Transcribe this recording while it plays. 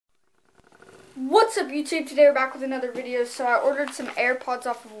What's up, YouTube? Today we're back with another video. So I ordered some AirPods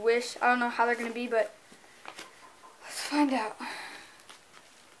off of Wish. I don't know how they're going to be, but let's find out.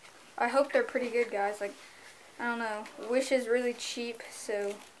 I hope they're pretty good, guys. Like, I don't know. Wish is really cheap,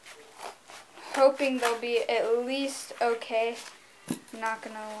 so hoping they'll be at least okay. Not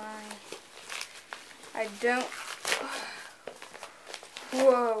going to lie. I don't...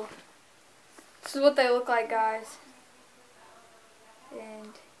 Whoa. This is what they look like, guys. And...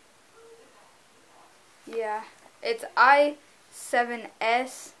 yeah, it's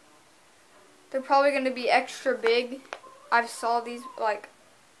i7s. They're probably going to be extra big. I've saw these like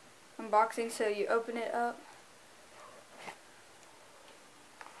unboxing, so you open it up.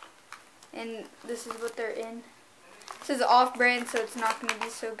 And this is what they're in. This is off-brand, so it's not going to be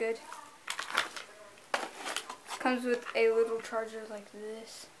so good. It comes with a little charger like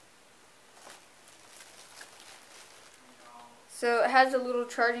this. So it has a little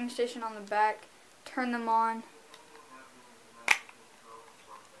charging station on the back. Turn them on.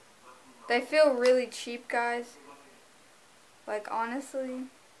 They feel really cheap, guys. Like, honestly,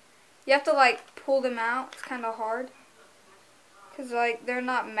 you have to like pull them out. It's kind of hard because like they're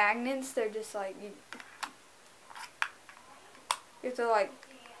not magnets. They're just like you have to like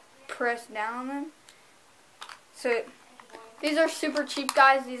press down on them. So these are super cheap,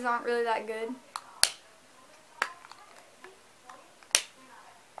 guys. These aren't really that good.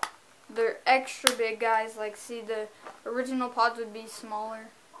 They're extra big, guys. Like, see, the original pods would be smaller.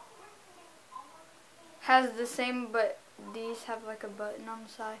 Has the same, but these have like a button on the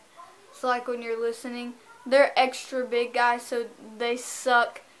side. So like when you're listening, they're extra big, guys, so they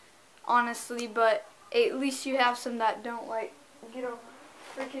suck, honestly, but at least you have some that don't like get all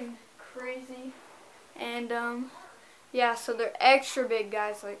freaking crazy. And yeah, so they're extra big,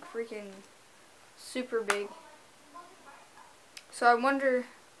 guys, like freaking super big. So I wonder...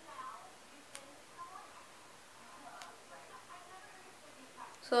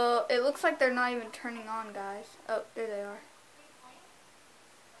 so it looks like they're not even turning on, guys. Oh, there they are.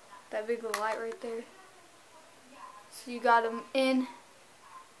 That big light right there. So you got them in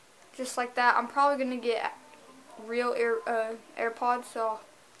just like that. I'm probably going to get real AirPods, so I'll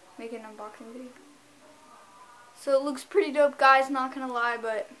make an unboxing video. So it looks pretty dope, guys, not going to lie,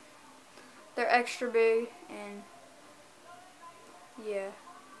 but they're extra big, and yeah.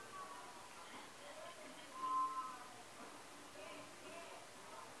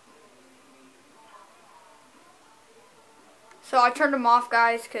 So I turned them off,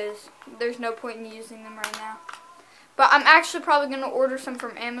 guys, because there's no point in using them right now. But I'm actually probably going to order some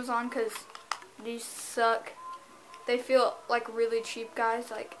from Amazon because these suck. They feel like really cheap,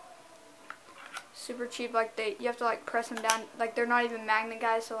 guys, like super cheap. Like you have to like press them down. Like they're not even magnet,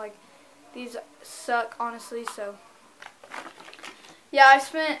 guys, so like these suck, honestly. So yeah, I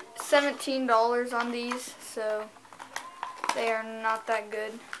spent $17 on these, so they are not that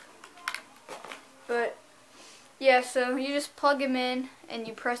good. But yeah, so you just plug them in and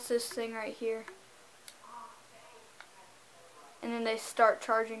you press this thing right here. And then they start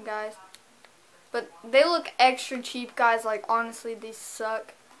charging, guys. But they look extra cheap, guys. Like, honestly, these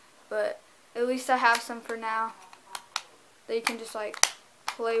suck. But at least I have some for now that you can just like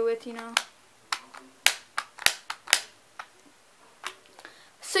play with, you know.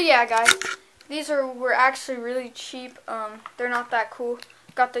 So yeah, guys, these were actually really cheap. They're not that cool.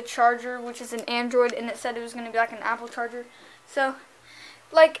 Got the charger, which is an Android, and it said it was going to be like an Apple charger. So,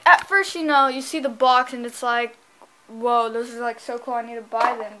 like, at first, you know, you see the box, and it's like, whoa, those are, like, so cool, I need to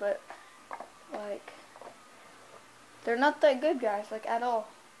buy them, but, like, they're not that good, guys, like, at all.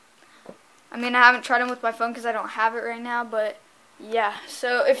 I mean, I haven't tried them with my phone because I don't have it right now, but, yeah.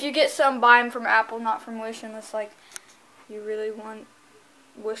 So, if you get some, buy them from Apple, not from Wish, unless, like, you really want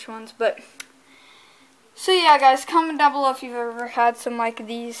Wish ones, but... so yeah, guys, comment down below if you've ever had some like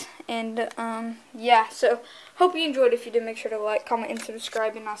these, and yeah, so hope you enjoyed. If you did, make sure to like, comment, and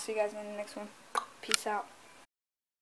subscribe, and I'll see you guys in the next one. Peace out.